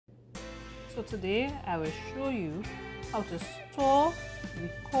So today I will show you how to store,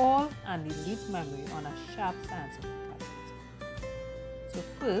 recall and delete memory on a Sharp Scientific calculator. So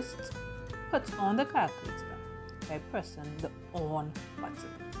first, put on the calculator by pressing the on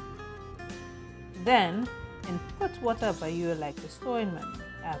button. Then input whatever you would like to store in memory.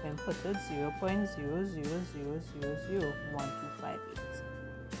 I have inputted 0.0000001258.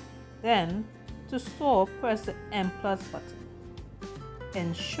 Then to store, press the M+ button.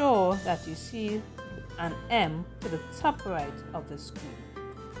 Ensure that you see an M to the top right of the screen.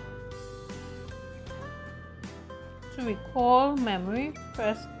 To recall memory,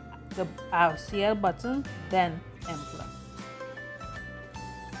 press the RCL button, then M+.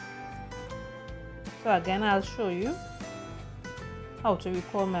 So again, I'll show you how to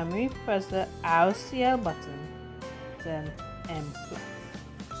recall memory. Press the RCL button, then M+.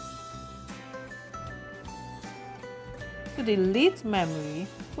 To delete memory,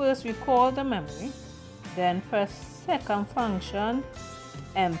 first recall the memory, then press second function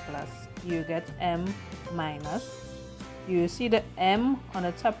M+. You get M-. You see the M on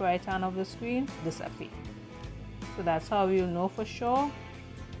the top right hand of the screen disappear. So that's how you'll know for sure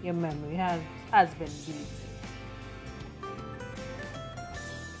your memory has been deleted.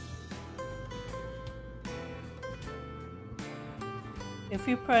 If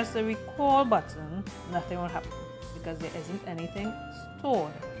you press the recall button, nothing will happen because there isn't anything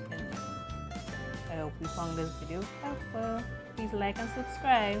stored in it. I hope you found this video helpful. Please like and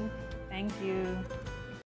subscribe. Thank you.